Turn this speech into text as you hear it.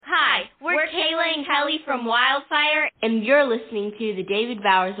from Wildfire, and you're listening to the David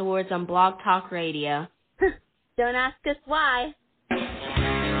Bowers Awards on Blog Talk Radio. Don't ask us why.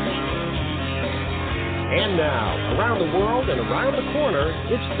 And now, around the world and around the corner,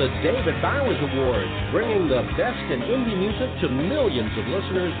 it's the David Bowers Awards, bringing the best in indie music to millions of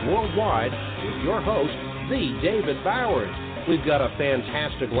listeners worldwide with your host, the David Bowers. We've got a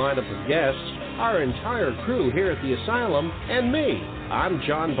fantastic lineup of guests, our entire crew here at the Asylum, and me. I'm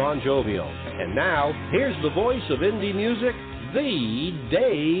John Bon Jovial. And now, here's the voice of indie music, the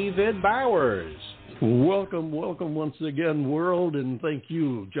David Bowers. Welcome once again, world, and thank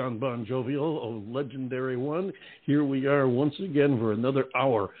you, John Bon Jovial, a legendary one. Here we are once again for another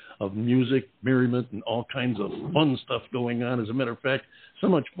hour of music, merriment, and all kinds of fun stuff going on. As a matter of fact, so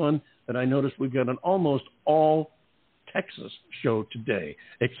much fun that I noticed we've got an almost all Texas show today,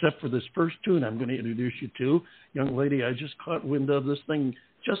 except for this first tune I'm going to introduce you to. Young lady, I just caught wind of this thing,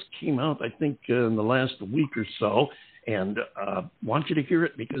 just came out, I think, in the last week or so. And want you to hear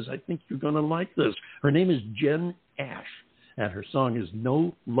it because I think you're going to like this. Her name is Jen Ash, and her song is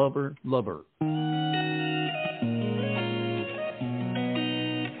No Lover Lover.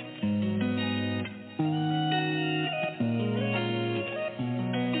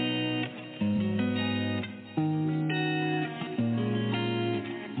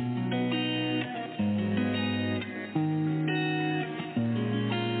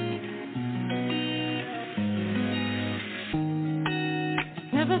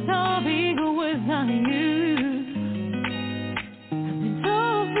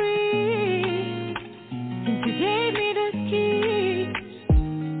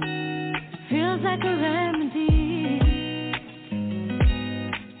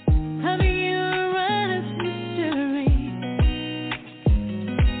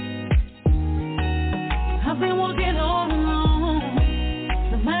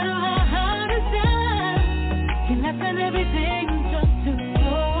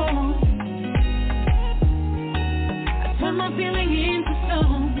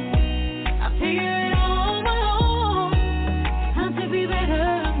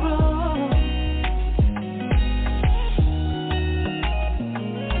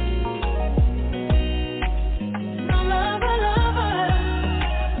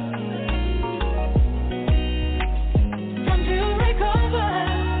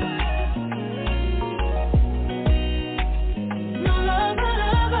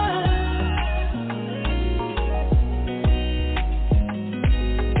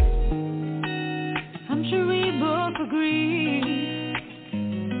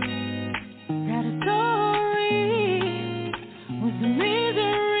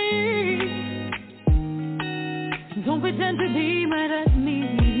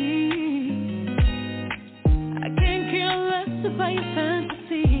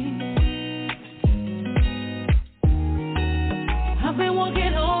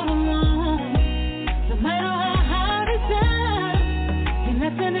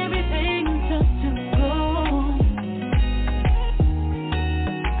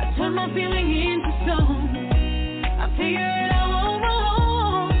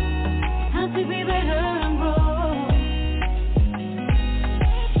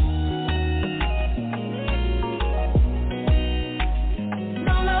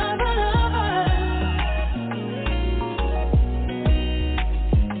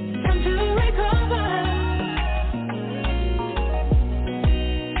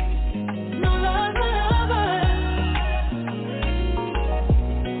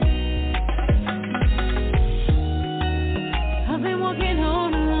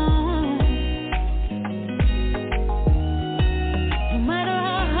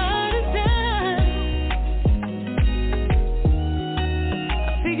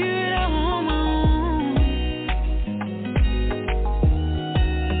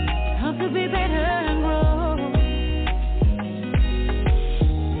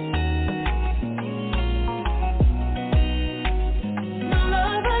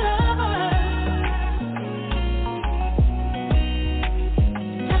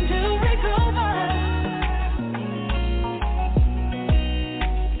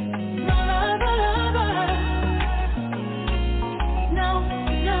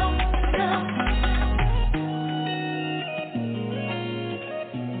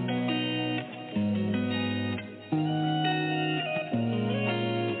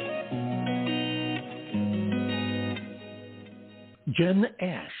 Jen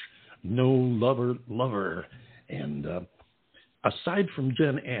Ash, No Lover Lover. And aside from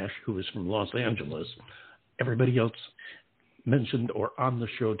Jen Ash, who is from Los Angeles, everybody else mentioned or on the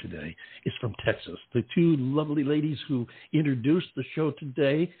show today is from Texas. The two lovely ladies who introduced the show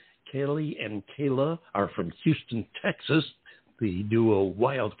today, Kaylee and Kayla are from Houston, Texas. The duo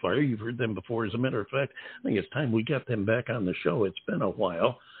Wildfire. You've heard them before. As a matter of fact, I think it's time we got them back on the show. It's been a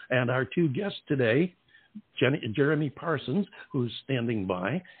while. And our two guests today, Jeremy Parsons, who's standing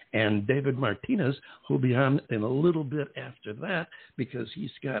by, and David Martinez, who'll be on in a little bit after that because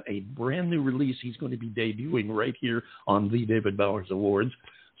he's got a brand new release he's going to be debuting right here on the David Bowers Awards.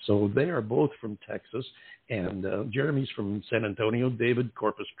 So they are both from Texas, and Jeremy's from San Antonio, David,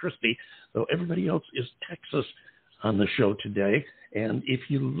 Corpus Christi. So everybody else is Texas on the show today. And if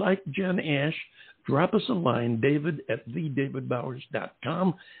you like Jen Ash, drop us a line,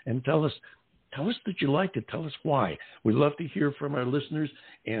 david@TheDavidBowers.com, and tell us that you liked it. Tell us why. We love to hear from our listeners.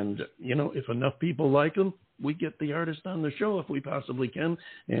 And, if enough people like them, we get the artist on the show if we possibly can.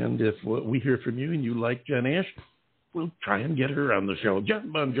 And if we hear from you and you like Jen Ash, we'll try and get her on the show.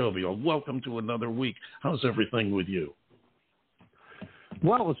 John Bon Jovial, welcome to another week. How's everything with you?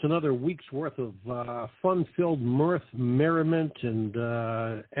 Well, it's another week's worth of fun-filled mirth, merriment, and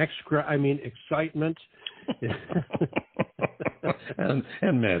excitement. and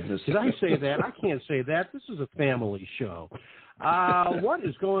madness. Did I say that? I can't say that. This is a family show. What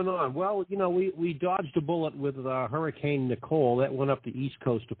is going on? Well, we dodged a bullet with Hurricane Nicole. That went up the east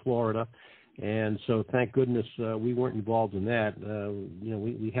coast of Florida. And so, thank goodness we weren't involved in that.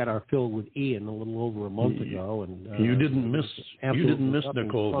 We had our fill with Ian a little over a month ago, and you didn't miss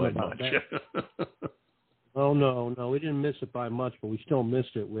Nicole by much. Oh no, we didn't miss it by much, but we still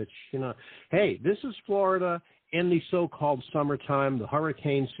missed it. Which hey, this is Florida in the so-called summertime, the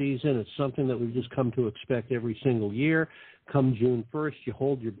hurricane season. It's something that we've just come to expect every single year. Come June 1st, you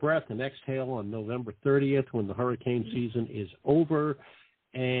hold your breath and exhale on November 30th when the hurricane season is over.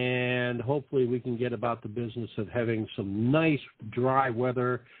 And hopefully we can get about the business of having some nice dry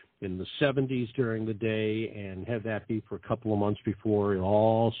weather in the 70s during the day and have that be for a couple of months before it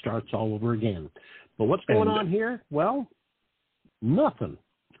all starts all over again. But what's going on here? Well, nothing.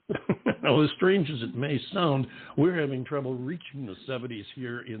 Well, as strange as it may sound, we're having trouble reaching the 70s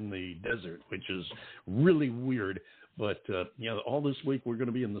here in the desert, which is really weird. But, all this week we're going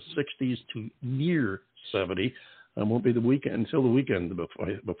to be in the 60s to near 70. It won't be until the weekend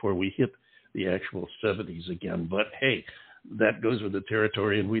before we hit the actual 70s again. But, hey, that goes with the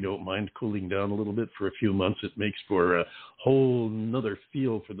territory, and we don't mind cooling down a little bit for a few months. It makes for a whole nother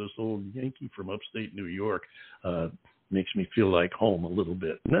feel for this old Yankee from upstate New York. Makes me feel like home a little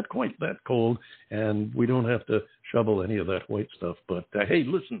bit. Not quite that cold, and we don't have to shovel any of that white stuff. But, hey,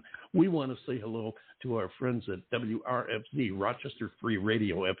 listen, we want to say hello to our friends at WRFZ, Rochester Free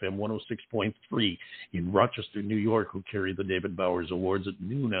Radio, FM 106.3 in Rochester, New York, who carry the David Bowers Awards at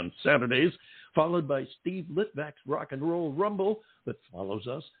noon on Saturdays, followed by Steve Litvak's Rock and Roll Rumble that follows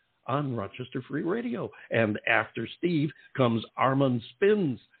us on Rochester Free Radio. And after Steve comes Armand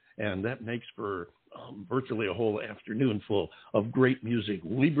Spins, and that makes for virtually a whole afternoon full of great music.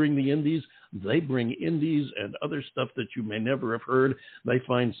 We bring the indies, they bring indies and other stuff that you may never have heard. They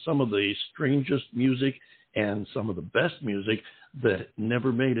find some of the strangest music and some of the best music that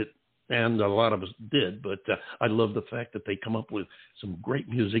never made it, and a lot of us did, but I love the fact that they come up with some great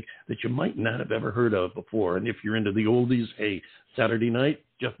music that you might not have ever heard of before. And if you're into the oldies, hey, Saturday night,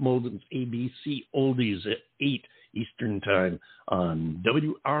 Jeff Molden's ABC Oldies at 8 Eastern Time on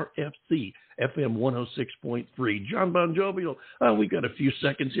WRFC, FM 106.3. John Bon Jovial, we got a few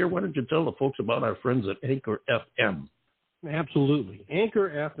seconds here. Why don't you tell the folks about our friends at Anchor FM? Absolutely.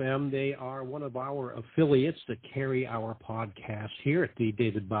 Anchor FM, they are one of our affiliates that carry our podcast here at the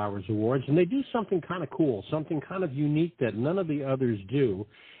David Bowers Awards, and they do something kind of cool, something kind of unique that none of the others do.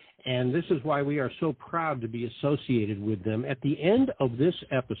 And this is why we are so proud to be associated with them. At the end of this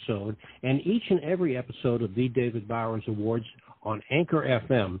episode, and each and every episode of the David Bowers Awards on Anchor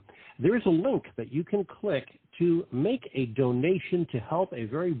FM, there is a link that you can click to make a donation to help a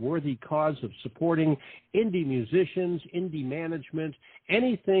very worthy cause of supporting indie musicians, indie management,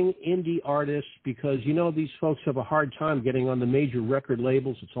 anything indie artists, because, these folks have a hard time getting on the major record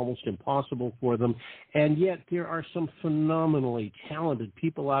labels. It's almost impossible for them. And yet there are some phenomenally talented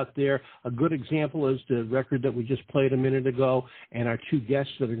people out there. A good example is the record that we just played a minute ago and our two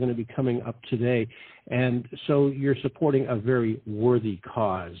guests that are going to be coming up today. And so you're supporting a very worthy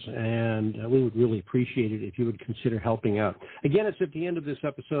cause, and we would really appreciate it if you would consider helping out. Again, it's at the end of this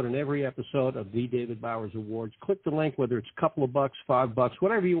episode and every episode of the David Bowers Awards. Click the link, whether it's a couple of bucks, $5,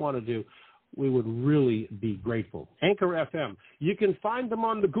 whatever you want to do. We would really be grateful. Anchor FM. You can find them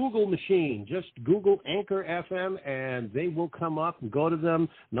on the Google machine. Just Google Anchor FM, and they will come up and go to them.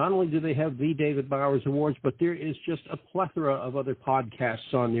 Not only do they have the David Bowers Awards, but there is just a plethora of other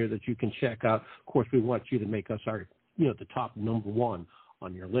podcasts on there that you can check out. Of course, we want you to make us our, the top number one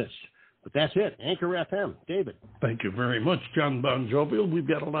on your list. But that's it. Anchor FM. David. Thank you very much, John Bon Jovial. We've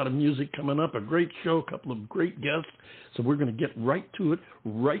got a lot of music coming up, a great show, a couple of great guests. So we're going to get right to it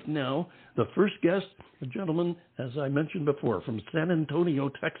right now. The first guest, a gentleman, as I mentioned before, from San Antonio,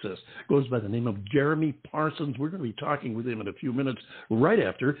 Texas, goes by the name of Jeremy Parsons. We're going to be talking with him in a few minutes right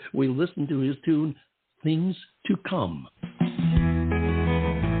after we listen to his tune, Things to Come.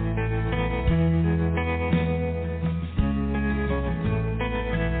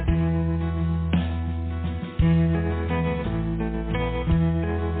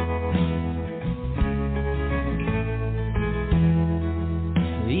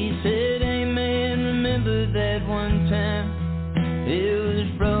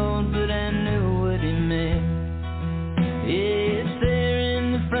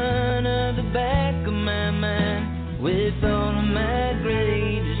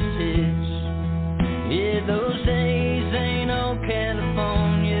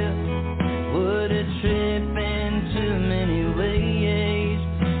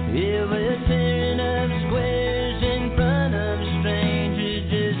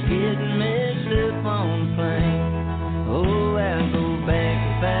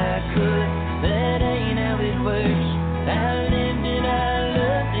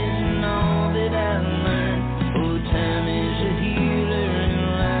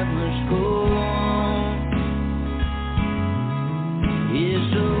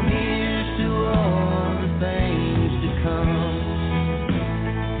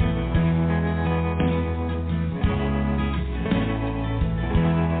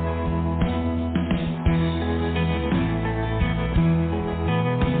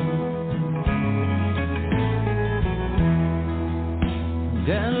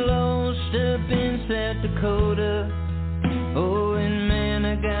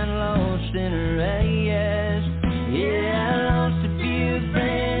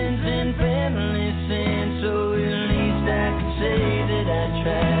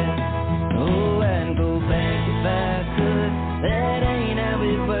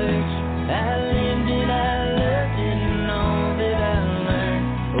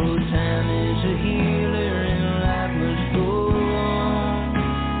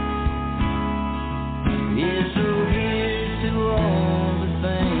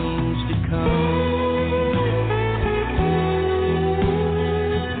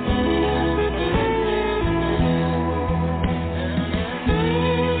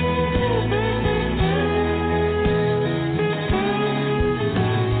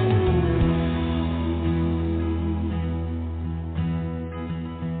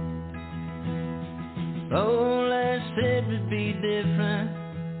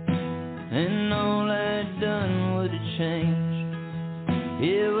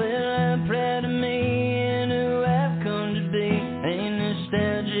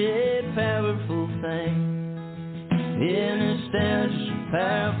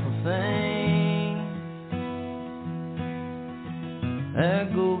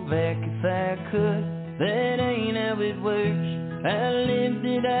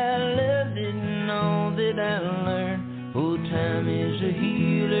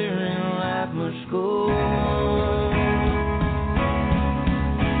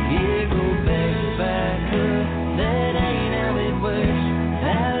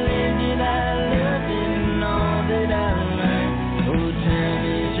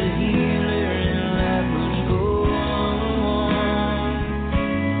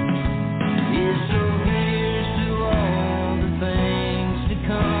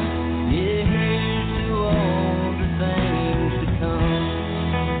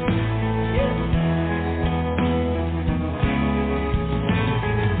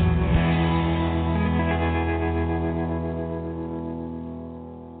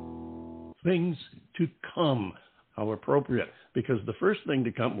 Things to come. How appropriate, because the first thing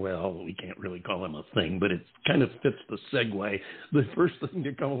to come, well, we can't really call him a thing, but it kind of fits the segue. The first thing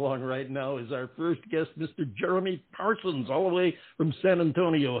to come along right now is our first guest, Mr. Jeremy Parsons, all the way from San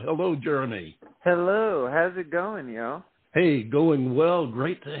Antonio. Hello, Jeremy. Hello. How's it going, yo? Hey, going well.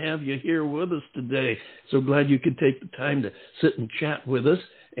 Great to have you here with us today. So glad you could take the time to sit and chat with us,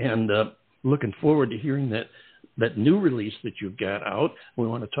 and looking forward to hearing that new release that you've got out. We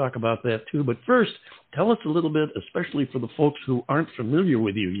want to talk about that too. But first, tell us a little bit, especially for the folks who aren't familiar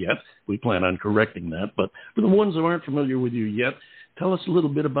with you yet. We plan on correcting that. But for the ones who aren't familiar with you yet, tell us a little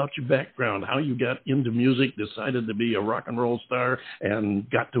bit about your background, how you got into music, decided to be a rock and roll star, and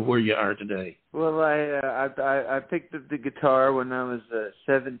got to where you are today. Well, I picked up the guitar when I was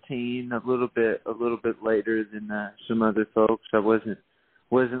 17, a little bit later than some other folks. I wasn't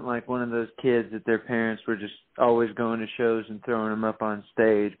wasn't like one of those kids that their parents were just always going to shows and throwing them up on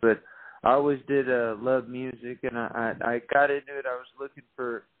stage. But I always did love music, and I got into it. I was looking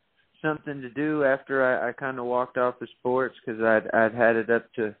for something to do after I kind of walked off the sports, because I'd had it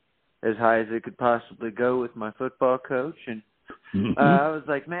up to as high as it could possibly go with my football coach, and I was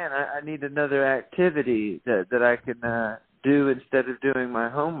like, man, I need another activity that I can do instead of doing my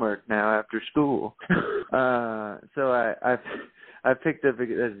homework now after school. So I picked up as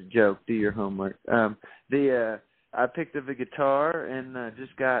a joke, do your homework. I picked up a guitar and I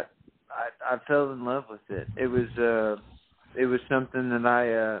fell in love with it. It was something that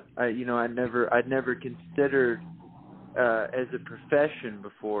I'd never considered as a profession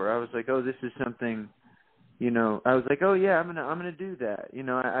before. I was like, oh, this is something. I was like, oh yeah, I'm gonna do that.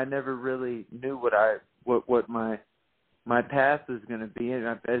 I never really knew what my path was gonna be. And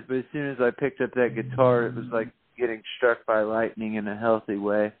as soon as I picked up that guitar, it was like getting struck by lightning in a healthy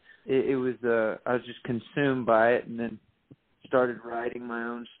way. It was I was just consumed by it, and then started writing my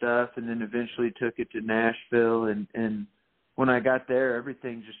own stuff, and then eventually took it to Nashville. And when I got there,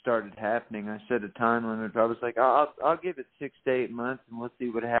 everything just started happening. I set a time limit. I was like, I'll give it 6 to 8 months, and we'll see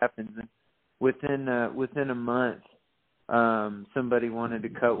what happens. And within a month, somebody wanted to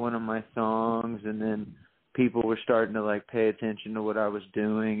cut one of my songs, and then people were starting to like pay attention to what I was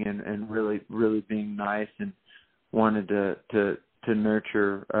doing, and really, really being nice, and wanted to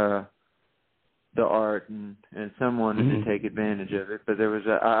nurture the art, and some wanted to take advantage of it. But there was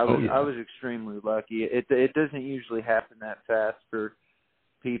I was extremely lucky. It doesn't usually happen that fast for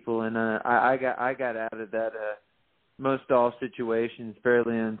people, and I got out of that most all situations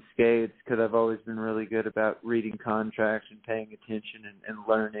fairly unscathed, because I've always been really good about reading contracts and paying attention and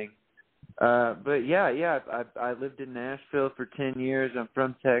learning. But yeah, I lived in Nashville for 10 years. I'm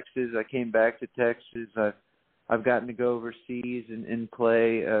from Texas. I came back to Texas. I've gotten to go overseas and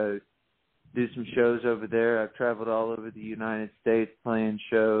play, do some shows over there. I've traveled all over the United States playing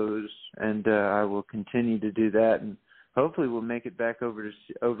shows, and I will continue to do that, and hopefully we'll make it back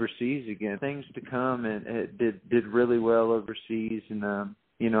overseas again. Things to come, and it did really well overseas, and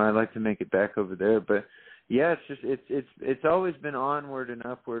I'd like to make it back over there. But yeah, it's always been onward and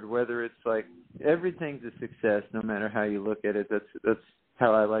upward. Whether it's like everything's a success, no matter how you look at it. That's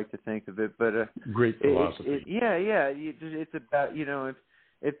how I like to think of it. But great philosophy. It's about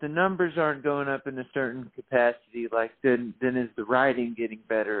if the numbers aren't going up in a certain capacity, like then is the writing getting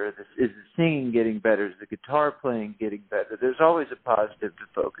better? Or is the singing getting better? Is the guitar playing getting better? There's always a positive to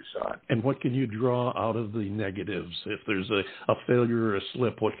focus on. And what can you draw out of the negatives? If there's a failure or a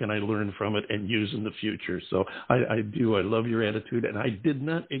slip, what can I learn from it and use in the future? So I love your attitude, and I did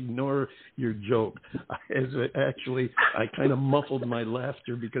not ignore your joke. I kind of muffled my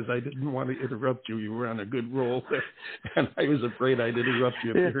laughter because I didn't want to interrupt you. You were on a good roll there, and I was afraid I'd interrupt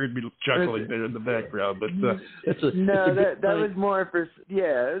you if you heard me chuckling there in the background. But that was more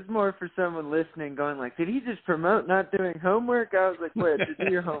for someone listening, going like, did he just promote not doing homework? I was like, wait,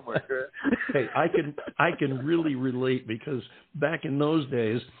 do your homework. Hey, I can really relate, because back in those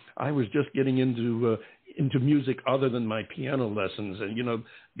days I was just getting into music other than my piano lessons, and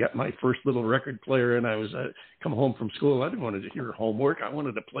got my first little record player, and I was come home from school. I didn't want to hear homework. I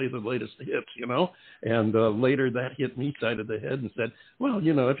wanted to play the latest hits, and later that hit me side of the head and said, well,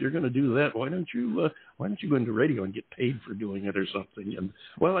 if you're going to do that, why don't you go into radio and get paid for doing it or something? And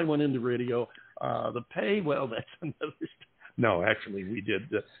well, I went into radio. The pay, well, that's another No, actually, we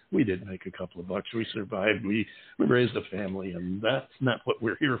did make a couple of bucks. We survived. We raised a family, and that's not what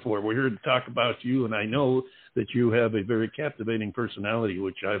we're here for. We're here to talk about you, and I know that you have a very captivating personality,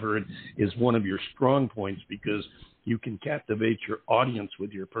 which I've heard is one of your strong points, because you can captivate your audience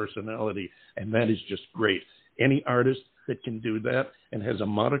with your personality, and that is just great. Any artist that can do that and has a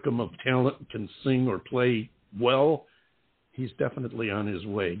modicum of talent, can sing or play well, he's definitely on his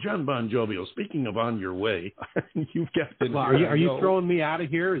way. John Bon Jovial, speaking of on your way, you've got to... Well, are you throwing me out of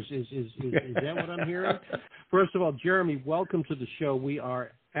here? Is that what I'm hearing? First of all, Jeremy, welcome to the show. We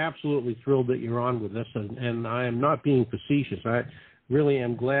are absolutely thrilled that you're on with us, and I am not being facetious. I really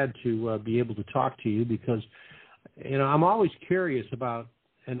am glad to be able to talk to you, because, I'm always curious about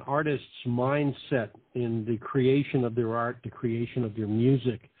an artist's mindset in the creation of their art, the creation of their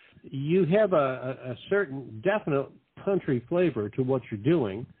music. You have a certain definite country flavor to what you're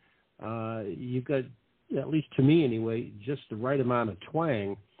doing. You've got, at least to me anyway, just the right amount of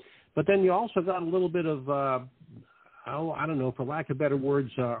twang. But then you also got a little bit of, I don't know, for lack of better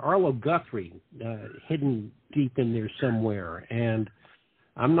words, Arlo Guthrie hidden deep in there somewhere. And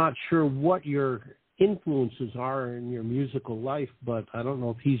I'm not sure what your influences are in your musical life, but I don't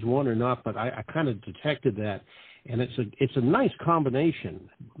know if he's one or not, but I kind of detected that. and it's a nice combination.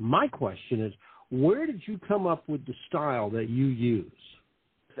 My question is, where did you come up with the style that you use?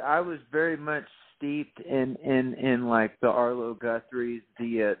 I was very much steeped in like the Arlo Guthries,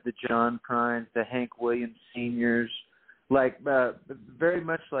 the John Prines, the Hank Williams Seniors, like very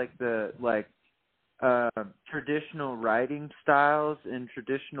much like the traditional writing styles and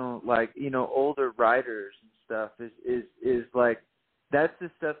traditional, like, you know, older writers and stuff is like, that's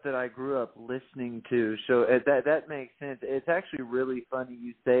the stuff that I grew up listening to. So that makes sense. It's actually really funny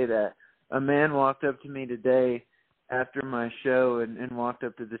you say that. A man walked up to me today after my show and walked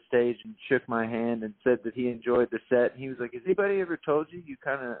up to the stage and shook my hand and said that he enjoyed the set. And he was like, "Has anybody ever told you you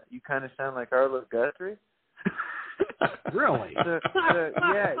kind of sound like Arlo Guthrie?" Really?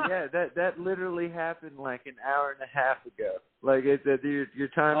 Yeah. That literally happened like an hour and a half ago. Like your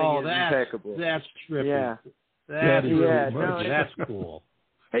timing is impeccable. That's trippy. Yeah. That's cool.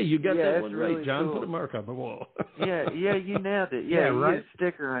 Hey, you got that one really right, John. cool. Put a mark on the wall. yeah, you nailed it. Yeah, you right. get a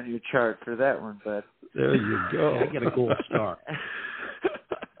sticker on your chart for that one, bud. There you go. I get a gold star.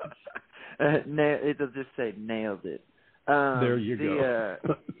 It'll just say nailed it. There you go.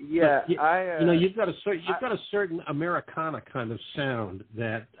 You've got a certain Americana kind of sound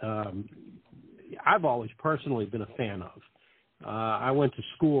that I've always personally been a fan of. I went to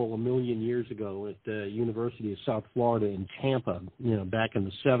school a million years ago at the University of South Florida in Tampa, back in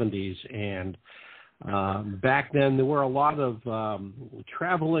the 70s, and back then there were a lot of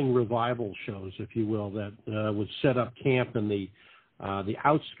traveling revival shows, if you will, that would set up camp in the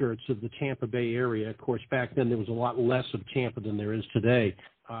outskirts of the Tampa Bay area. Of course, back then there was a lot less of Tampa than there is today.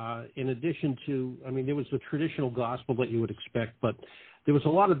 In addition to, there was the traditional gospel that you would expect, but there was a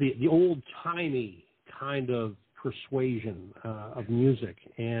lot of the old-timey kind of persuasion of music,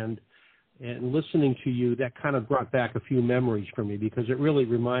 and listening to you, that kind of brought back a few memories for me, because it really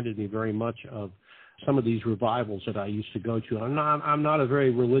reminded me very much of some of these revivals that I used to go to. I'm not a very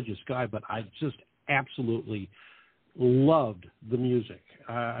religious guy, but I just absolutely loved the music.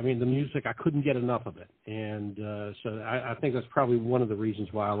 The music, I couldn't get enough of it, and so I think that's probably one of the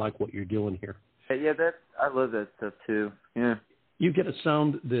reasons why I like what you're doing here. Yeah, I love that stuff too. Yeah, you get a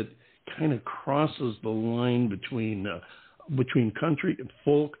sound that kind of crosses the line between country and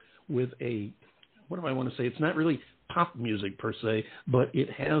folk with a, what do I want to say? It's not really pop music per se, but it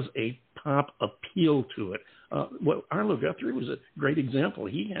has a pop appeal to it. Arlo Guthrie was a great example.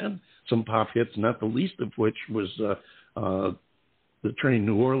 He had some pop hits, not the least of which was the Train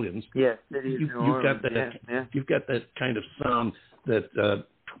New Orleans. Yeah, City of New Orleans. You've got that kind of sound that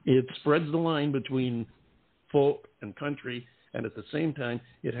it spreads the line between folk and country, and at the same time,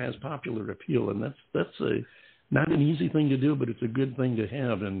 it has popular appeal, and that's not an easy thing to do, but it's a good thing to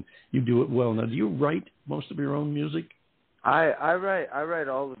have, and you do it well. Now, do you write most of your own music? I write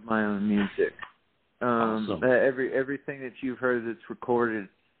all of my own music. Awesome. Everything that you've heard that's recorded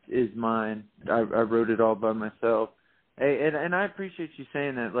is mine. I wrote it all by myself. And I appreciate you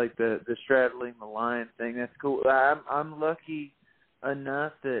saying that, like the straddling the line thing. That's cool. I'm lucky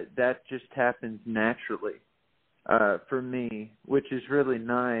enough that just happens naturally. For me, which is really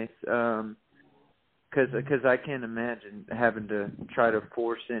nice, because I can't imagine having to try to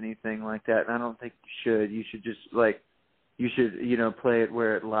force anything like that, and I don't think you should. You should just play it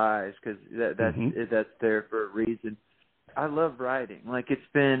where it lies, because that's there for a reason. I love writing. Like, it's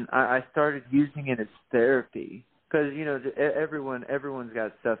been, I started using it as therapy, because everyone's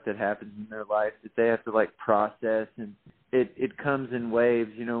got stuff that happens in their life that they have to like process, and it comes in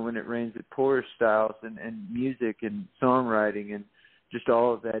waves, when it rains it pours styles, and music and songwriting and just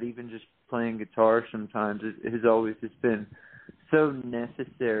all of that, even just playing guitar sometimes, it has always just been so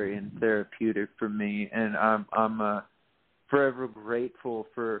necessary and therapeutic for me, and I'm forever grateful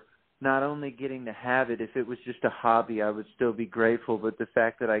for not only getting to have it. If it was just a hobby, I would still be grateful, but the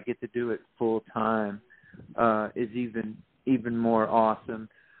fact that I get to do it full time is even more awesome.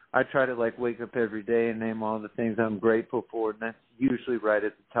 I try to wake up every day and name all the things I'm grateful for, and that's usually right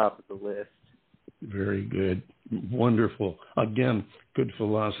at the top of the list. Very good. Wonderful. Again, good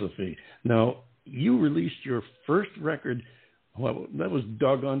philosophy. Now, you released your first record, that was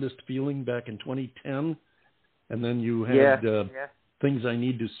Doggonest Feeling back in 2010, and then you had Things I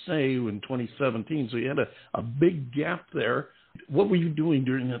Need to Say in 2017, so you had a big gap there. What were you doing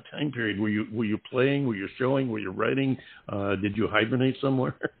during that time period? Were you playing? Were you showing? Were you writing? Did you hibernate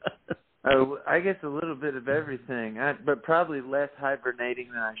somewhere? I guess a little bit of everything, but probably less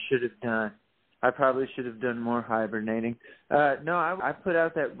hibernating than I should have done. I probably should have done more hibernating. I put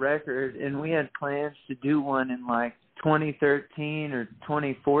out that record, and we had plans to do one in 2013 or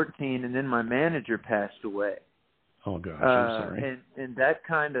 2014, and then my manager passed away. Oh gosh, I'm sorry. And that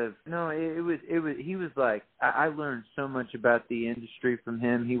kind of it was he was like I learned so much about the industry from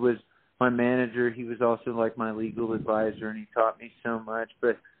him. He was my manager. He was also like my legal advisor, and he taught me so much.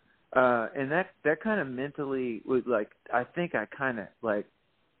 But and that kind of mentally was like I think I kind of like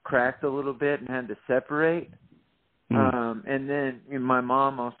cracked a little bit and had to separate. And then my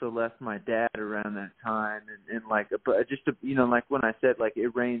mom also left my dad around that time, and like just like when I said like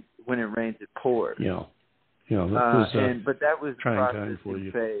it rains when it rains it pours. Yeah. Yeah, that was but that was trying time for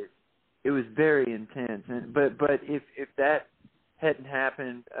you. Phase. It was very intense, but if that hadn't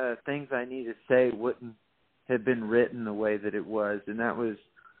happened, things I need to say wouldn't have been written the way that it was, and that was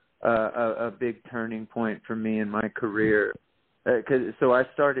a big turning point for me in my career. So I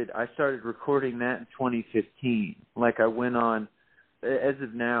started recording that in 2015. Like I went on. As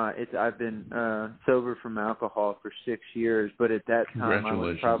of now, I've been sober from alcohol for 6 years, but at that time I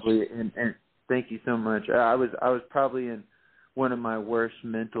was probably in thank you so much. I was probably in one of my worst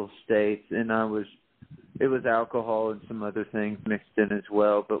mental states, and it was alcohol and some other things mixed in as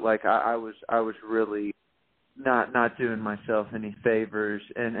well. But like I was really not doing myself any favors.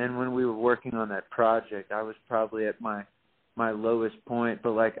 And when we were working on that project, I was probably at my lowest point.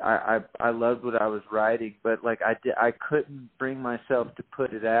 But like I loved what I was writing, but like I couldn't bring myself to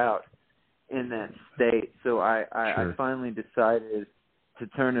put it out in that state. So I finally decided to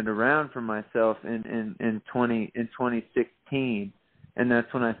turn it around for myself in 2016, and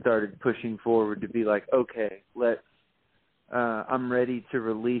that's when I started pushing forward to be like, okay, I'm ready to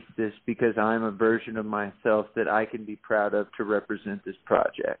release this because I'm a version of myself that I can be proud of to represent this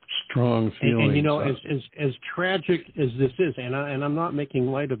project. Strong feelings. And as tragic as this is, and I'm not making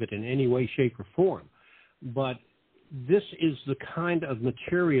light of it in any way, shape, or form, but this is the kind of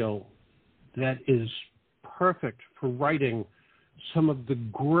material that is perfect for writing some of the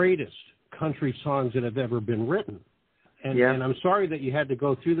greatest country songs that have ever been written. And I'm sorry that you had to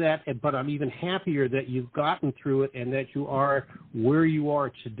go through that, but I'm even happier that you've gotten through it and that you are where you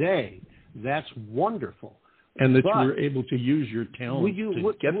are today. That's wonderful. And that you were able to use your talent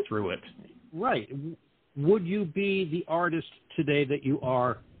to get through it. Right. Would you be the artist today that you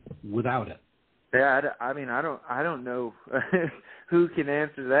are without it? Yeah, I mean, I don't know who can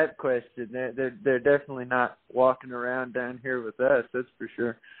answer that question. They're definitely not walking around down here with us, that's for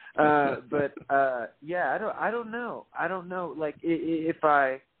sure. But I don't know. I don't know. Like if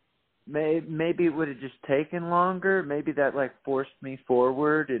maybe it would have just taken longer. Maybe that like forced me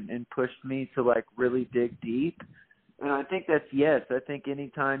forward and pushed me to like really dig deep. And I think that's yes. I think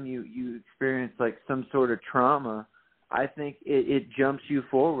anytime you experience like some sort of trauma, I think it jumps you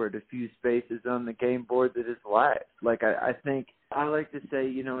forward a few spaces on the game board that is life. Like I think I like to say,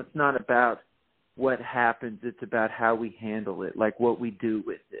 it's not about what happens, it's about how we handle it, like what we do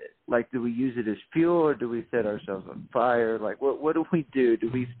with it. Like, do we use it as fuel or do we set ourselves on fire? Like, what do we do? Do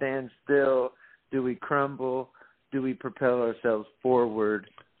we stand still? Do we crumble? Do we propel ourselves forward?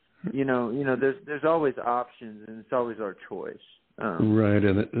 There's always options, and it's always our choice. Right,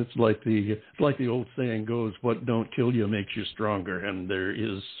 and it's like the old saying goes, "What don't kill you makes you stronger," and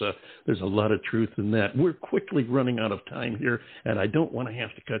there's a lot of truth in that. We're quickly running out of time here, and I don't want to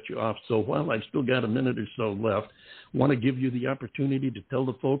have to cut you off. So while I've still got a minute or so left, I want to give you the opportunity to tell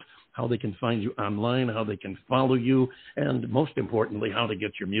the folks how they can find you online, how they can follow you, and most importantly, how to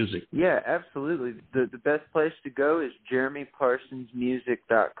get your music. Yeah, absolutely. The best place to go is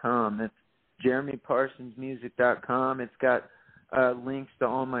JeremyParsonsMusic.com. That's JeremyParsonsMusic.com. It's got links to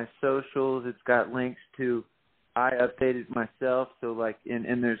all my socials. It's got links to I updated myself, so like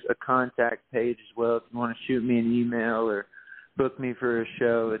and there's a contact page as well if you want to shoot me an email or book me for a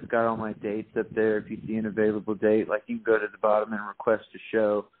show. It's got all my dates up there. If you see an available date, like you can go to the bottom and request a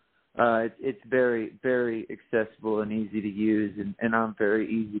show. It's very, very accessible and easy to use, and I'm very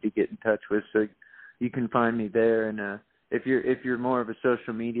easy to get in touch with. So you can find me there. And if you're more of a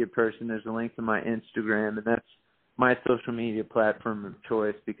social media person, there's a link to my Instagram, and that's my social media platform of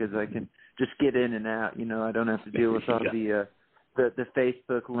choice because I can just get in and out. I don't have to deal with all the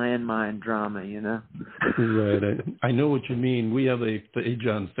Facebook landmine drama. Right. I know what you mean. We have a page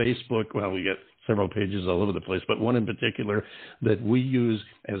on Facebook. Well, we got several pages all over the place, but one in particular that we use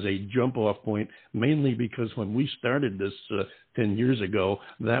as a jump-off point, mainly because when we started this 10 years ago,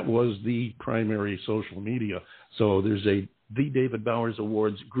 that was the primary social media. So there's a The David Bowers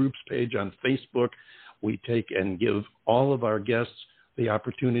Awards groups page on Facebook. We take and give all of our guests the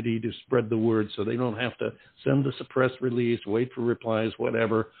opportunity to spread the word so they don't have to send us a press release, wait for replies,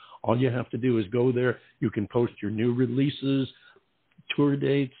 whatever. All you have to do is go there. You can post your new releases, tour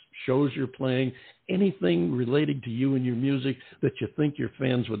dates, shows you're playing, anything related to you and your music that you think your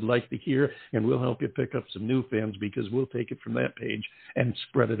fans would like to hear, and we'll help you pick up some new fans because we'll take it from that page and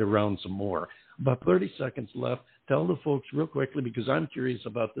spread it around some more. About 30 seconds left. Tell the folks real quickly, because I'm curious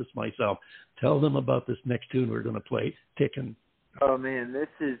about this myself. Tell them about this next tune we're going to play, Tickin. Oh man, this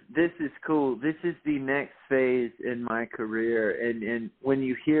is cool. This is the next phase in my career, and when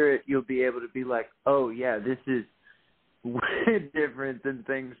you hear it, you'll be able to be like, oh yeah, this is way different than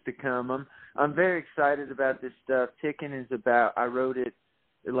things to come. I'm very excited about this stuff. Tickin is about, I wrote it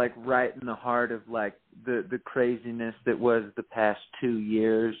like right in the heart of like the craziness that was the past 2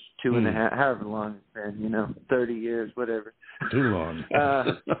 years, 2.5, however long it's been, 30 years, whatever. Too long.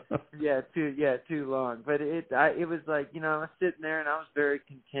 Too long. But it was like, I was sitting there and I was very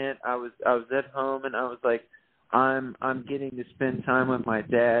content. I was at home and I was like, I'm getting to spend time with my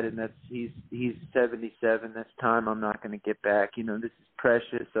dad, and he's 77. That's time I'm not going to get back. This is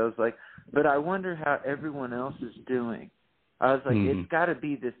precious. I was like, but I wonder how everyone else is doing. I was like, it's got to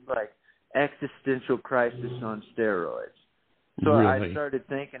be this like existential crisis on steroids. So really? I started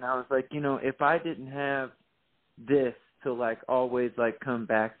thinking, I was like, if I didn't have this to like always like come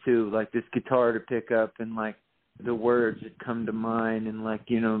back to, like this guitar to pick up and like the words that come to mind and like,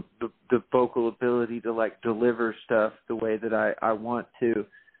 the vocal ability to like deliver stuff the way that I want to,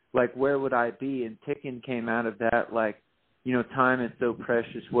 like where would I be? And Tickin came out of that like, time is so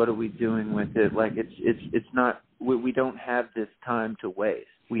precious. What are we doing with it? Like it's not, we don't have this time to waste.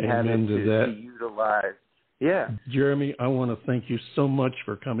 We have it to utilize. Yeah. Jeremy, I want to thank you so much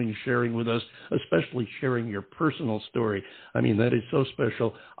for coming and sharing with us, especially sharing your personal story. I mean, that is so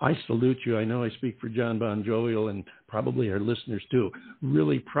special. I salute you. I know I speak for John Bon Jovial and probably our listeners too.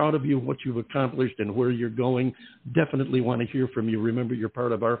 Really proud of you, what you've accomplished and where you're going. Definitely want to hear from you. Remember, you're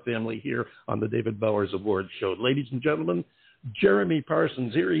part of our family here on the David Bowers Awards Show. Ladies and gentlemen, Jeremy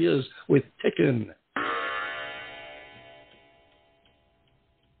Parsons, here he is with Tickin.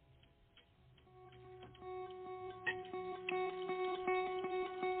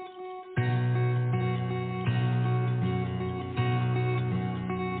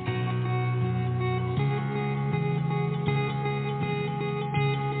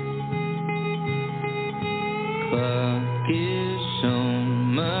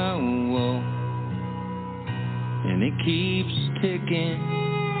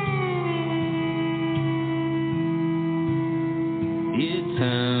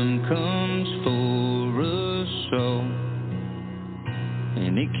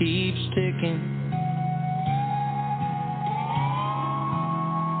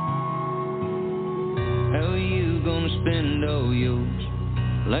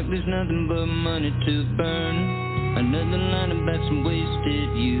 Like there's nothing but money to burn. Another line about some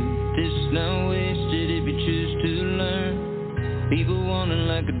wasted youth. This is not wasted if you choose to learn. People want it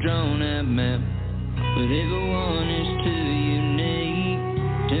like a drawn out map, but everyone is too unique.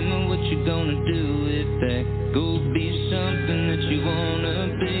 Tell me what you're gonna do with that. Go be something that you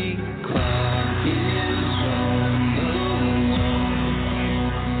wanna be. Clock is on the wall,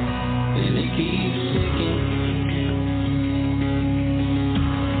 and it keeps ticking.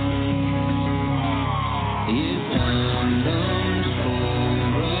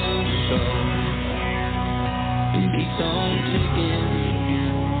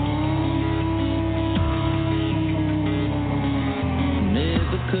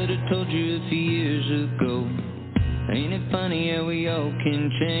 Told you a few years ago. Ain't it funny how we all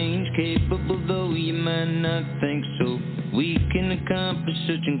can change? Capable though you might not think so. We can accomplish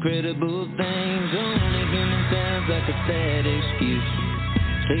such incredible things. Only human sounds like a sad excuse.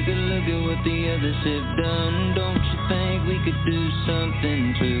 Take a look at what the others have done. Don't you think we could do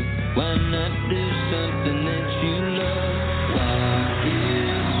something too? Why not do something that you love? Life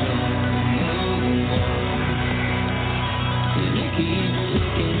is on the wall, and it keeps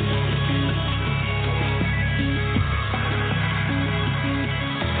ticking.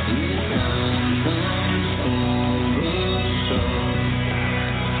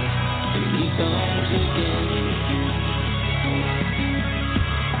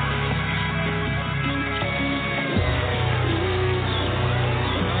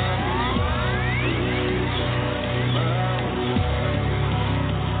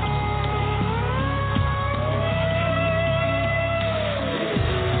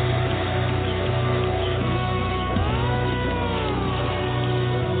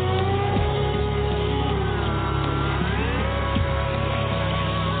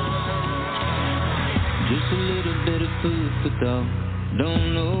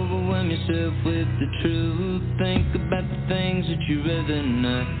 Don't overwhelm yourself with the truth. Think about the things that you'd rather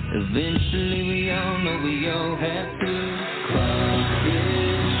not. Eventually we all know we all have to. Clock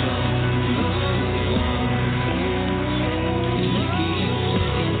is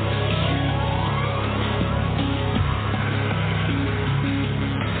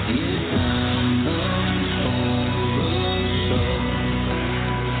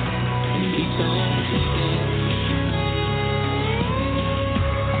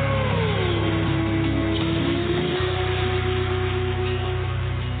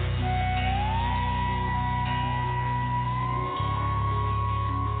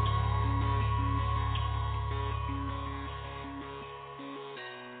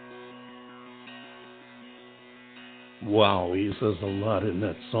Wow, he says a lot in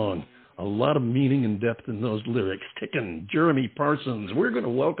that song. A lot of meaning and depth in those lyrics. Tickin, Jeremy Parsons. We're going to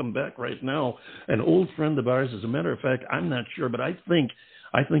welcome back right now an old friend of ours. As a matter of fact, I'm not sure, but I think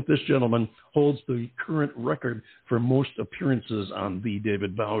this gentleman holds the current record for most appearances on the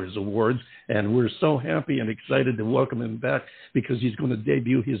David Bowers Awards, and we're so happy and excited to welcome him back because he's going to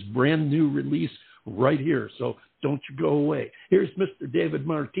debut his brand new release right here. So don't you go away. Here's Mr. David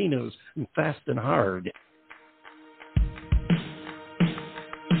Martinez and Fast and Hard.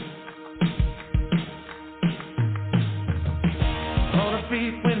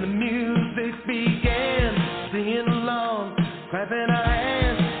 When the music began, singing along, clapping our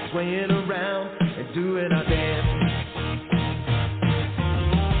hands, swaying around and doing our dance.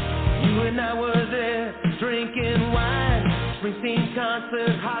 You and I were there, drinking wine, Springsteen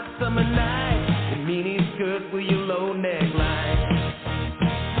concert, hot summer night, the mini skirt with your low neckline.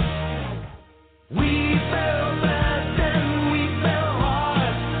 We fell fast and we fell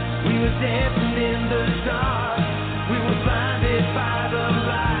hard, we were dancing in the dark, we were blinded by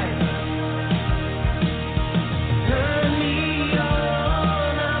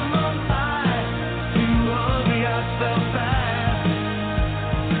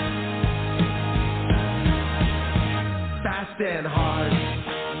and hard.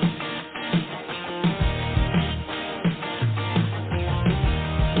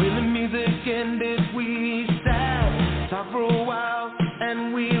 When the music ended, we sat, talked for a while,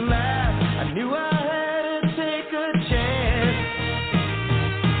 and we laughed. I knew I had to take a chance.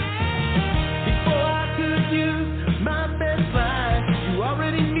 Before I could use my best line, you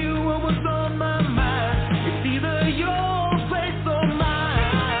already knew what was on my mind. It's either your place or mine.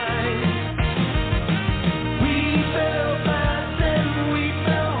 We fell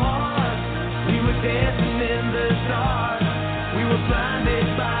dancing in the dark, we were blinded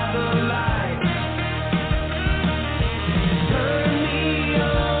by the light. Turn me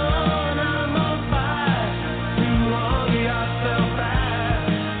on, I'm on fire, too hungry, I fell fast.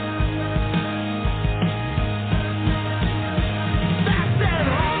 Fast and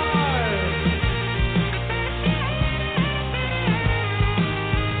hard.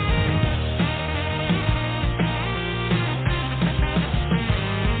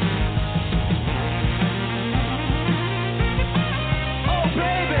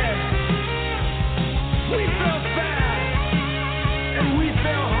 We fell fast and we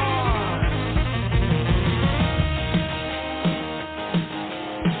fell hard.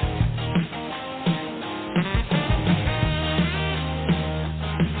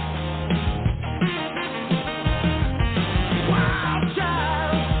 Wild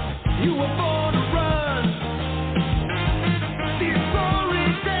child, you were born to run. These glory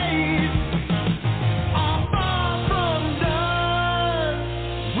days are far from done.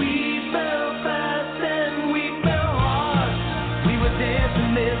 We fell fast and we fell hard. We were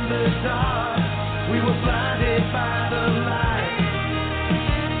dancing in the dark. We were blinded by the light.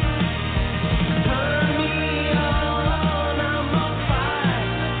 Turn me on, I'm on fire.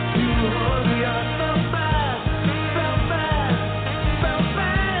 Too hungry, I fell fast, fell fast, fell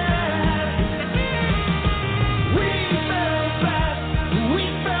fast. We fell fast, we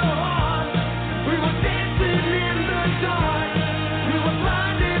fell hard. We were dancing in the dark. We were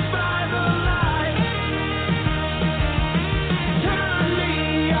blinded by the light. Turn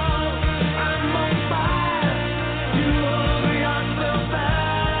me on, I'm on fire. Too hungry, I fell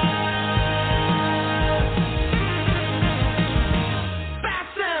fast.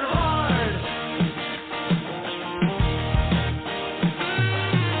 Fast and hard.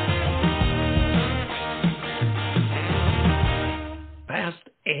 Fast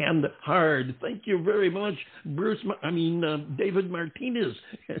and Hard. Thank you very much, David Martinez,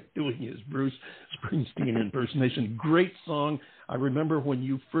 doing his Bruce Springsteen impersonation. Great song. I remember when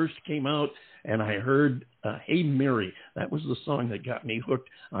you first came out and I heard Hey Mary. That was the song that got me hooked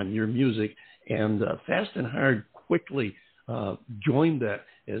on your music. And Fast and Hard quickly joined that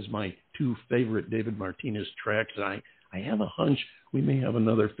as my two favorite David Martinez tracks. I have a hunch we may have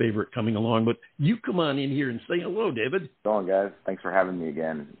another favorite coming along, but you come on in here and say hello, David. Going, guys. Thanks for having me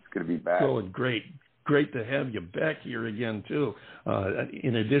again. It's good to be back. Going great. Great to have you back here again, too.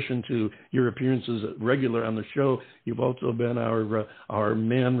 In addition to your appearances regular on the show, you've also been our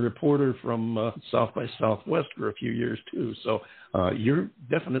man reporter from South by Southwest for a few years, too. So you're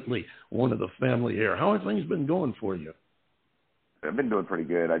definitely one of the family here. How have things been going for you? I've been doing pretty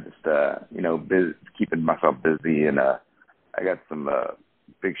good. I just, keeping myself busy, and I got some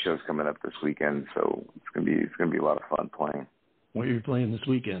big shows coming up this weekend, so it's gonna be a lot of fun playing. What are you playing this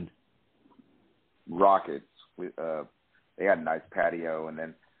weekend? Rockets. They had a nice patio, and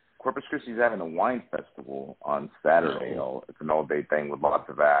then Corpus Christi is having a wine festival on Saturday. It's an all-day thing with lots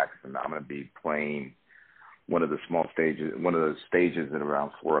of acts, and I'm going to be playing one of those stages at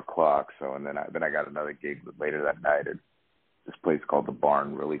around 4:00. So, and then I got another gig later that night at this place called The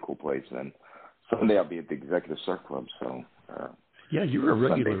Barn, really cool place. And then Sunday I'll be at the Executive Surf Club. So, yeah, you're a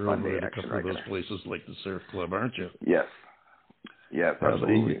regular over at a action couple of those places like the Surf Club, aren't you? Yes,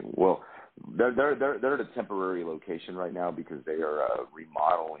 absolutely. Well, they're at a temporary location right now because they are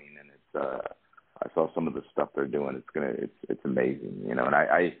remodeling, and it's I saw some of the stuff they're doing. It's amazing, you know. And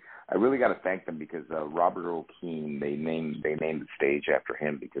I really got to thank them because Robert Earl Keen, they named the stage after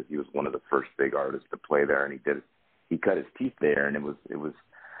him because he was one of the first big artists to play there, and he cut his teeth there, and it was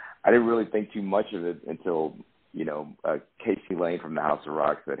I didn't really think too much of it until, you know, Casey Lane from the House of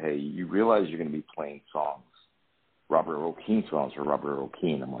Rock said, "Hey, you realize you're going to be playing songs, Robert Earl Keen songs for Robert Earl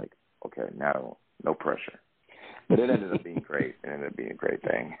Keen." I'm like, okay, now no pressure. But it ended up being great. It ended up being a great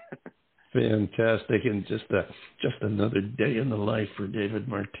thing. Fantastic, and just another day in the life for David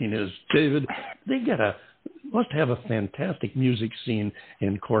Martinez. David, they must have a fantastic music scene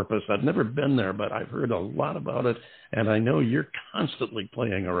in Corpus. I've never been there, but I've heard a lot about it, and I know you're constantly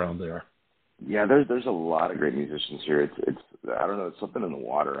playing around there. Yeah, there's a lot of great musicians here. It's I don't know, it's something in the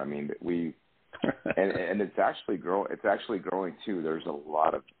water. I mean, and it's actually growing too. There's a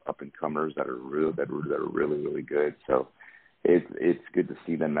lot of up and comers that are really good. So it's good to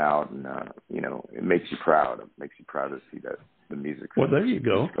see them out, and you know, it makes you proud. It makes you proud to see that the music. Well, there you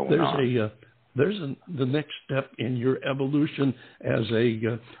go. There's the next step in your evolution as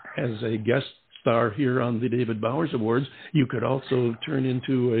a guest star here on the David Bowers Awards. You could also turn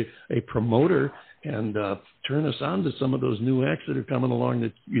into a promoter and turn us on to some of those new acts that are coming along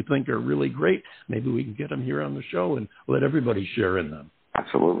that you think are really great. Maybe we can get them here on the show and let everybody share in them.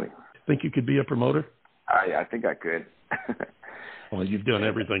 Absolutely. Think you could be a promoter? I think I could. Well, you've done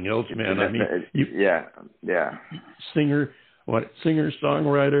everything else, man. I mean, yeah. Singer,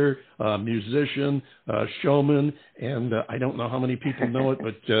 songwriter, musician, showman, and I don't know how many people know it,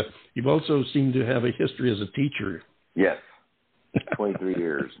 but you've also seemed to have a history as a teacher. Yes. 23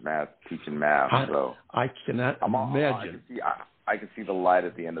 years teaching math. So I cannot imagine. I can see the light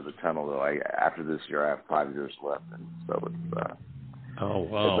at the end of the tunnel, though. After this year, I have 5 years left, and so it's. Oh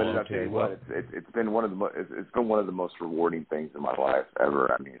wow! But I'll tell you what, it's been one of the most rewarding things in my life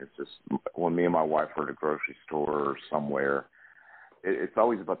ever. I mean, it's just when me and my wife are at a grocery store or somewhere, it's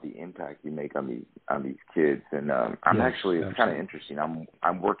always about the impact you make on these kids. And it's kind of interesting.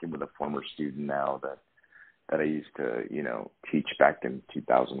 I'm working with a former student now that I used to, you know, teach back in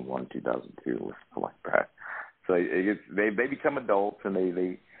 2001, 2002, or something like that. So they become adults, and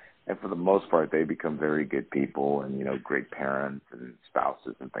and for the most part, they become very good people and, you know, great parents and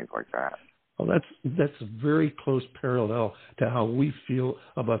spouses and things like that. Well, that's a very close parallel to how we feel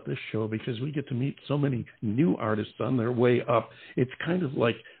about this show, because we get to meet so many new artists on their way up. It's kind of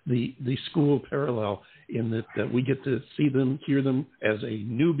like the school parallel in that we get to see them, hear them as a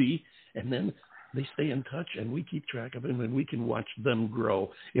newbie, and then they stay in touch, and we keep track of them, and we can watch them grow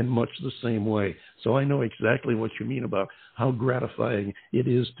in much the same way. So I know exactly what you mean about how gratifying it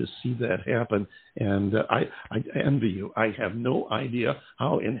is to see that happen, and I envy you. I have no idea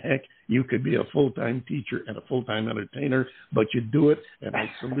how in heck you could be a full-time teacher and a full-time entertainer, but you do it, and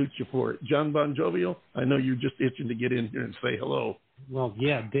I salute you for it. John Bon Jovial, I know you're just itching to get in here and say hello. Well,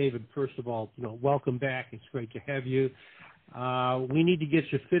 yeah, David, first of all, you know, welcome back. It's great to have you. We need to get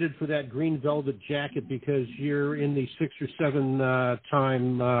you fitted for that green velvet jacket because you're in the 6 or 7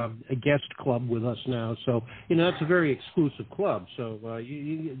 time guest club with us now. So, you know, that's a very exclusive club. So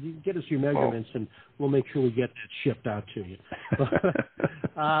you get us your measurements, and we'll make sure we get that shipped out to you.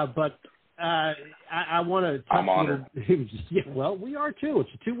 But I want to touch I'm honored. Yeah, well, we are too. It's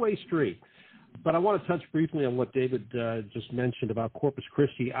a two-way street. But I want to touch briefly on what David just mentioned about Corpus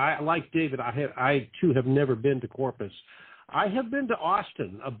Christi. Like David, I too have never been to Corpus. I have been to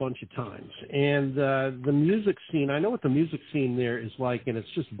Austin a bunch of times, and the music scene, I know what the music scene there is like, and it's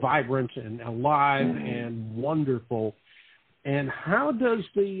just vibrant and alive and wonderful. And how does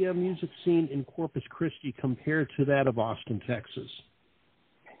the music scene in Corpus Christi compare to that of Austin, Texas?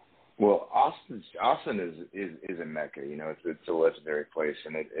 Well, Austin is a mecca. You know, it's a legendary place,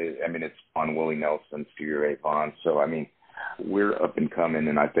 and it's on Willie Nelson, Stevie Ray Vaughan. So I mean, we're up and coming,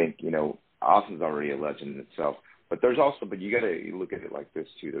 and I think, you know, Austin's already a legend in itself. But you got to look at it like this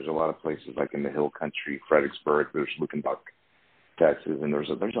too. There's a lot of places like in the Hill Country, Fredericksburg, there's Luckenbach, Texas, and there's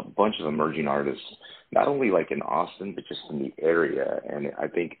a bunch of emerging artists, not only like in Austin, but just in the area. And I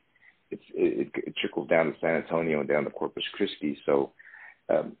think it trickles down to San Antonio and down to Corpus Christi. So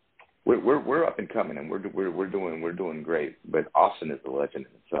we're up and coming, and we're doing great. But Austin is a legend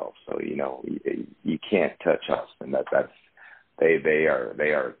in itself, so you can't touch Austin. They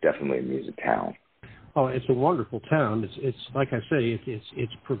are definitely a music town. Oh, it's a wonderful town. It's like I say,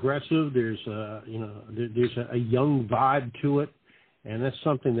 it's progressive. There's there's a young vibe to it, and that's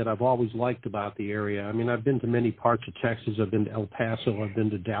something that I've always liked about the area. I mean, I've been to many parts of Texas. I've been to El Paso. I've been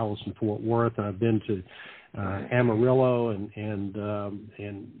to Dallas and Fort Worth. And I've been to Amarillo, and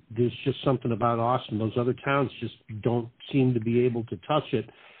there's just something about Austin. Those other towns just don't seem to be able to touch it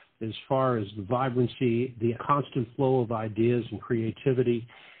as far as the vibrancy, the constant flow of ideas and creativity.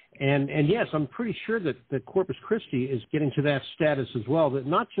 And yes, I'm pretty sure that Corpus Christi is getting to that status as well, that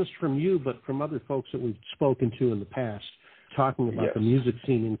not just from you, but from other folks that we've spoken to in the past, talking about the music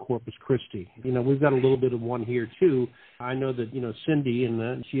scene in Corpus Christi. We've got a little bit of one here, too. I know that, Cindy,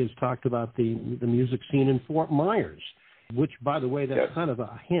 and she has talked about the music scene in Fort Myers, which, by the way, that's kind of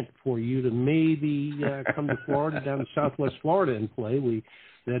a hint for you to maybe come to Florida, down to Southwest Florida and play.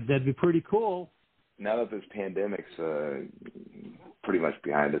 That'd be pretty cool. Now that this pandemic's pretty much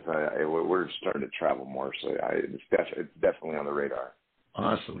behind us, we're starting to travel more, so it's definitely on the radar.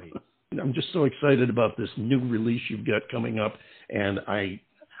 Awesome. I'm just so excited about this new release you've got coming up, and I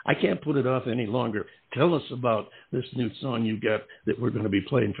can't put it off any longer. Tell us about this new song you got that we're going to be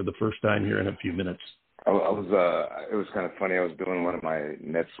playing for the first time here in a few minutes. It was kind of funny. I was doing one of my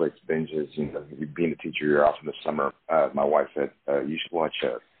Netflix binges. Being a teacher, you're off in the summer. My wife said, you should watch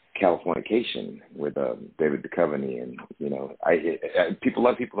Californication with David Duchovny, and a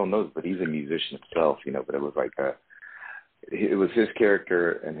lot of people don't know this, but he's a musician himself. But it was like it was his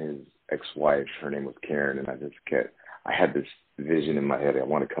character and his ex-wife. Her name was Karen, and I had this vision in my head. I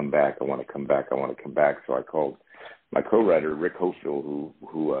want to come back. I want to come back. I want to come back. So I called my co-writer Rick Hofield,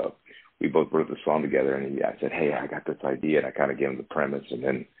 who we both wrote the song together, and I said, hey, I got this idea, and I kind of gave him the premise, and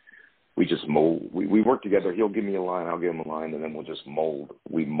then we just mold. We work together. He'll give me a line, I'll give him a line, and then we'll just mold.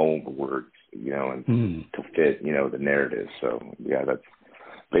 We mold the words, and to fit, the narrative. So that's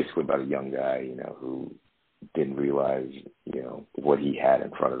basically about a young guy, who didn't realize, what he had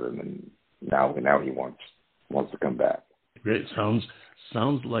in front of him, and now he wants to come back. Great.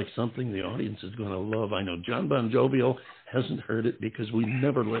 Sounds like something the audience is going to love. I know John Bon Jovial hasn't heard it because we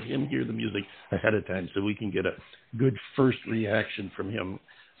never let him hear the music ahead of time so we can get a good first reaction from him.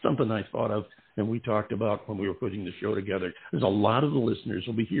 Something I thought of and we talked about when we were putting the show together. There's a lot of the listeners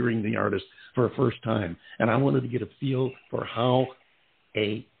will be hearing the artist for a first time, and I wanted to get a feel for how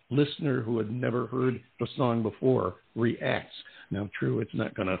a listener who had never heard the song before reacts. Now, true, it's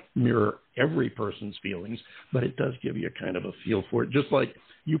not going to mirror every person's feelings, but it does give you a kind of a feel for it, just like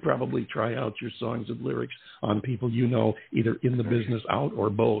you probably try out your songs and lyrics on people either in the business, out, or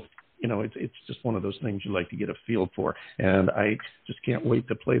both. It's just one of those things you like to get a feel for. And I just can't wait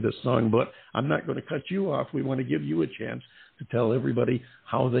to play this song, but I'm not going to cut you off. We want to give you a chance to tell everybody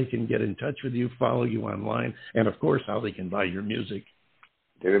how they can get in touch with you, follow you online, and, of course, how they can buy your music.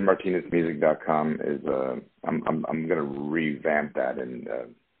 DavidMartinezMusic.com is I'm going to revamp that and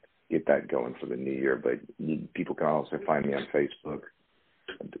get that going for the new year. But people can also find me on Facebook,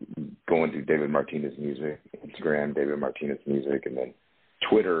 going to David Martinez Music, Instagram David Martinez Music, and then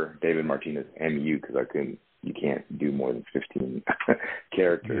Twitter David Martinez MU, because you can't do more than 15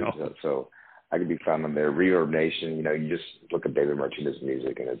 characters. No. So I can be found on there. Reverb Nation, you just look up David Martinez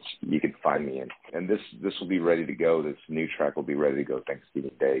Music, and you can find me. And this will be ready to go. This new track will be ready to go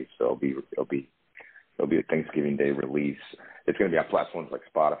Thanksgiving Day. So it'll be a Thanksgiving Day release. It's going to be on platforms like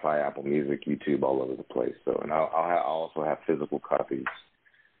Spotify, Apple Music, YouTube, all over the place. So, and I'll also have physical copies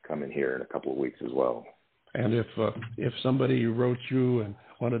coming here in a couple of weeks as well. And if somebody wrote you and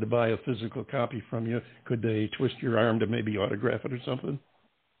wanted to buy a physical copy from you, could they twist your arm to maybe autograph it or something?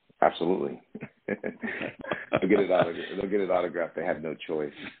 Absolutely. They'll get it autographed. They have no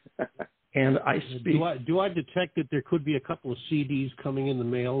choice. And do I detect that there could be a couple of CDs coming in the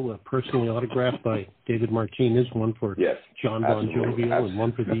mail, personally autographed by David Martinez, one for John Bon Jovial and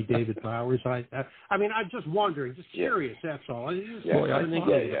one for the David Bowers? I mean, I'm just wondering, just curious. That's all. I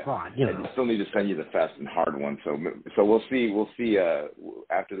still need to send you the fast and hard one. So we'll see.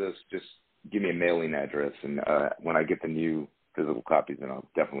 After this, just give me a mailing address, and when I get the new physical copies, then I'll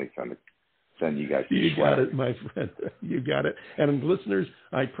definitely send you guys. You got it, my friend. You got it. And listeners,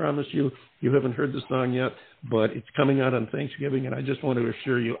 I promise you haven't heard the song yet, but it's coming out on Thanksgiving, and I just want to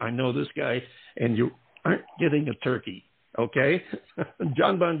assure you, I know this guy, and you aren't getting a turkey, okay?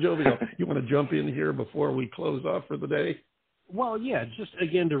 John Bon Jovial, you want to jump in here before we close off for the day? Well, yeah, just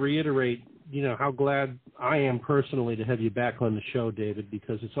again to reiterate, how glad I am personally to have you back on the show, David,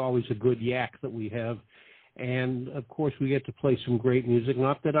 because it's always a good yak that we have. And, of course, we get to play some great music.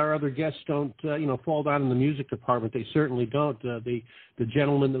 Not that our other guests don't, fall down in the music department. They certainly don't. The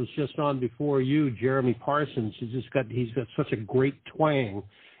gentleman that was just on before you, Jeremy Parsons, he's got such a great twang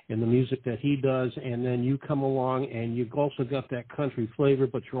in the music that he does. And then you come along and you've also got that country flavor,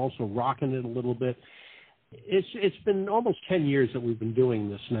 but you're also rocking it a little bit. It's been almost 10 years that we've been doing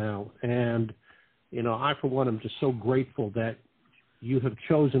this now. And, I, for one, am just so grateful that you have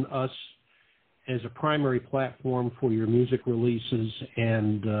chosen us as a primary platform for your music releases,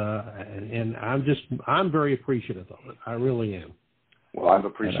 and I'm very appreciative of it. I really am. Well, I'm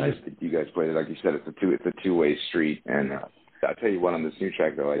appreciative that you guys played it. Like you said, it's a two-way street. And I'll tell you what, on this new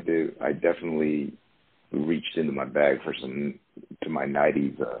track, though, I definitely reached into my bag to my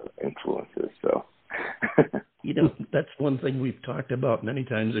 90s influences. So, that's one thing we've talked about many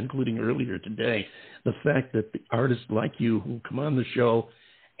times, including earlier today. The fact that the artists like you who come on the show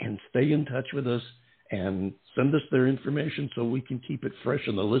and stay in touch with us and send us their information so we can keep it fresh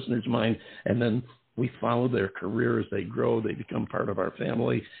in the listener's mind, and then we follow their career as they grow. They become part of our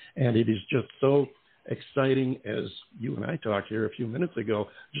family, and it is just so exciting, as you and I talked here a few minutes ago,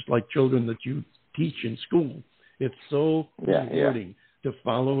 just like children that you teach in school. It's so rewarding to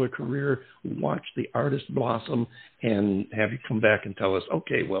follow a career, watch the artist blossom, and have you come back and tell us,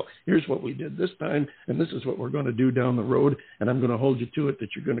 okay, well, here's what we did this time, and this is what we're going to do down the road, and I'm going to hold you to it that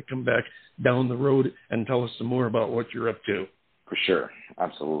you're going to come back down the road and tell us some more about what you're up to. For sure.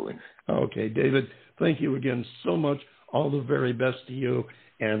 Absolutely. Okay, David, thank you again so much. All the very best to you,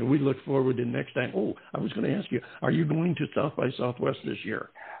 and we look forward to next time. Oh, I was going to ask you, are you going to South by Southwest this year?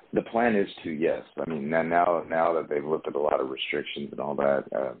 The plan is to, yes. I mean, now that they've lifted a lot of restrictions and all that,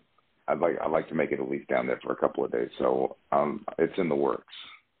 I'd like to make it at least down there for a couple of days. So it's in the works.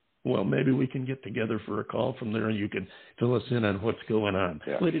 Well, maybe we can get together for a call from there, and you can fill us in on what's going on.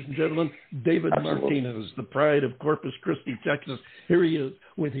 Yeah. Ladies and gentlemen, David Martinez, the pride of Corpus Christi, Texas. Here he is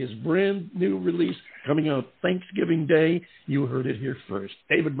with his brand new release coming out Thanksgiving Day. You heard it here first.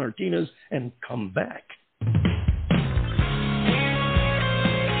 David Martinez and Come Back.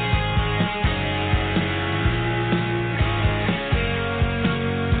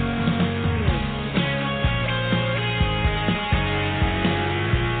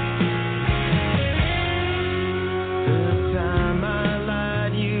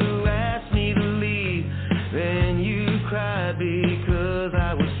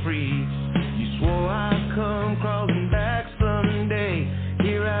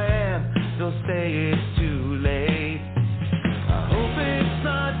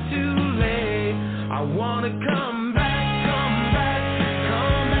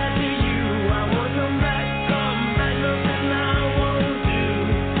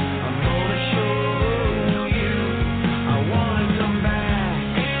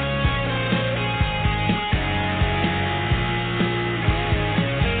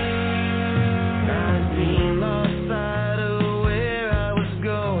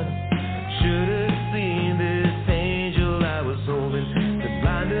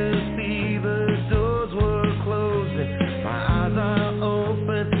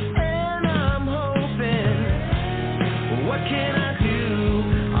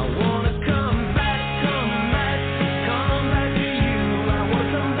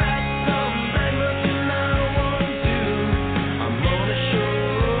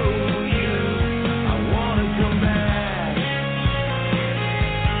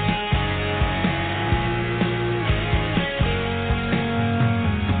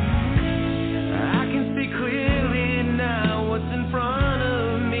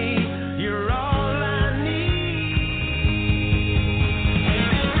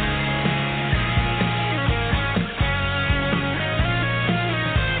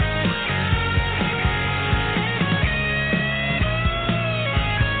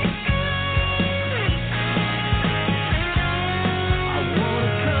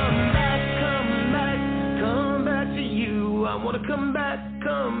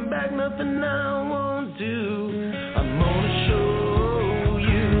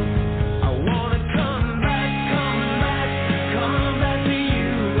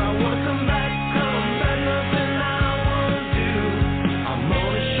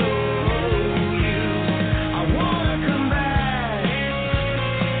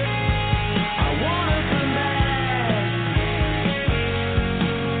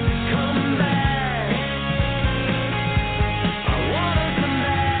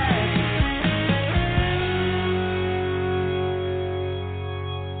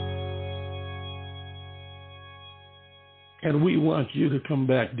 And we want you to come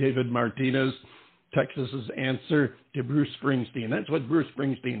back, David Martinez. Texas's answer to Bruce Springsteen. That's what Bruce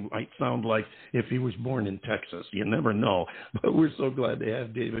Springsteen might sound like if he was born in Texas. You never know. But we're so glad to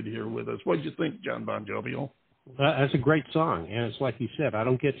have David here with us. What do you think, John Bon Jovial? That's a great song, and it's like you said, I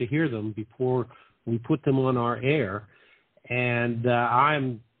don't get to hear them before we put them on our air, and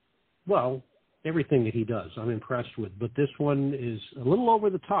everything that he does, I'm impressed with. But this one is a little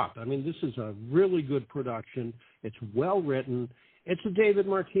over the top. I mean, this is a really good production. It's well written. It's a David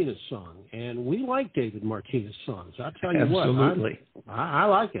Martinez song, and we like David Martinez songs. I'll tell you what. Absolutely. I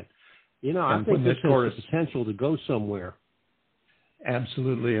like it. You know, I think this has the potential to go somewhere.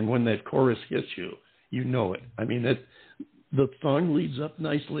 Absolutely, and when that chorus hits you, you know it. I mean, the song leads up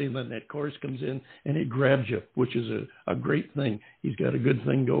nicely, and then that chorus comes in, and it grabs you, which is a great thing. He's got a good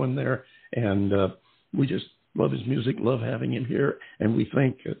thing going there, and we just love his music, love having him here, and we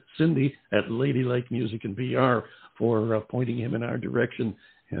thank Cindy at Ladylike Music and PR for pointing him in our direction.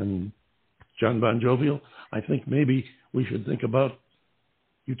 And John Bon Jovial, I think maybe we should think about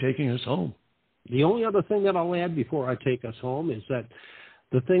you taking us home. The only other thing that I'll add before I take us home is that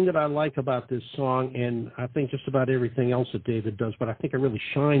the thing that I like about this song, and I think just about everything else that David does, but I think it really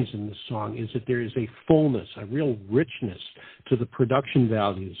shines in this song, is that there is a fullness, a real richness to the production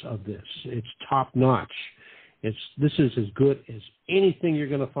values of this. It's top-notch. This is as good as anything you're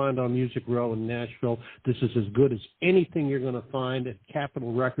going to find on Music Row in Nashville. This is as good as anything you're going to find at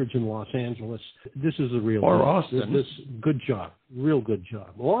Capitol Records in Los Angeles. This is a real or good, Austin. Good job, real good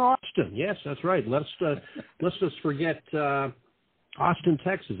job. Or Austin, yes, that's right. Let's just forget Austin,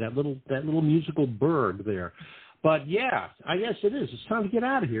 Texas, that little musical bird there. But yeah, I guess it is. It's time to get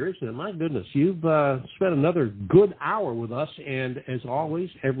out of here, isn't it? My goodness, you've spent another good hour with us, and as always,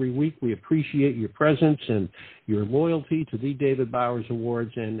 every week we appreciate your presence and your loyalty to the David Bowers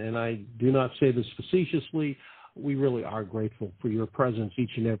Awards, and I do not say this facetiously. We really are grateful for your presence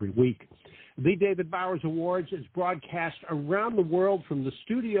each and every week. The David Bowers Awards is broadcast around the world from the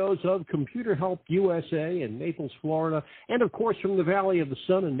studios of Computer Help USA in Naples, Florida, and, of course, from the Valley of the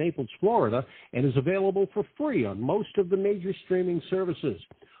Sun in Naples, Florida, and is available for free on most of the major streaming services.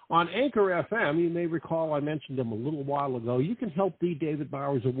 On Anchor FM, you may recall I mentioned them a little while ago, you can help the David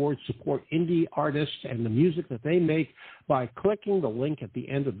Bowers Awards support indie artists and the music that they make by clicking the link at the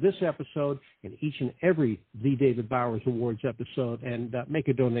end of this episode and each and every The David Bowers Awards episode and make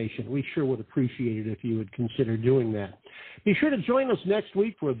a donation. We sure would appreciate it if you would consider doing that. Be sure to join us next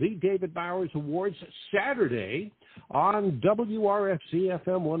week for The David Bowers Awards Saturday on WRFC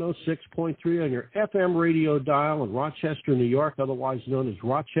FM 106.3 on your FM radio dial in Rochester, New York, otherwise known as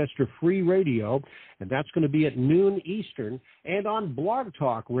Rochester Free Radio, and that's going to be at noon Eastern, and on Blog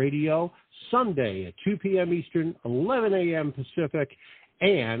Talk Radio Sunday at 2 p.m. Eastern, 11 a.m. Pacific,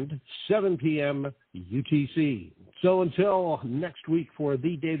 and 7 p.m. UTC. So until next week for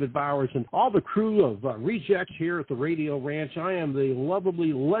The David Bowers and all the crew of rejects here at the Radio Ranch, I am the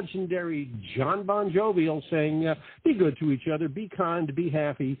lovably legendary John Bon Jovial saying be good to each other, be kind, be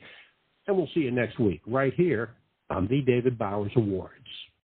happy, and we'll see you next week right here on The David Bowers Awards.